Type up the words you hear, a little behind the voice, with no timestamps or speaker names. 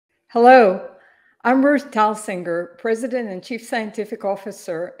Hello, I'm Ruth Talsinger, President and Chief Scientific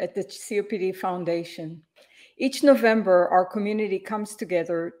Officer at the COPD Foundation. Each November, our community comes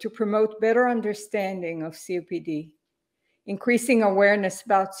together to promote better understanding of COPD. Increasing awareness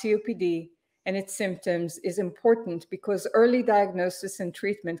about COPD and its symptoms is important because early diagnosis and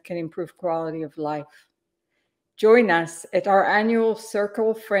treatment can improve quality of life. Join us at our annual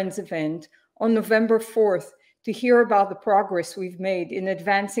Circle of Friends event on November 4th to hear about the progress we've made in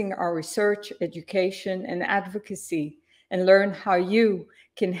advancing our research, education, and advocacy, and learn how you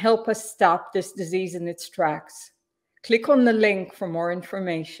can help us stop this disease in its tracks. Click on the link for more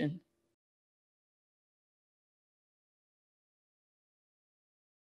information.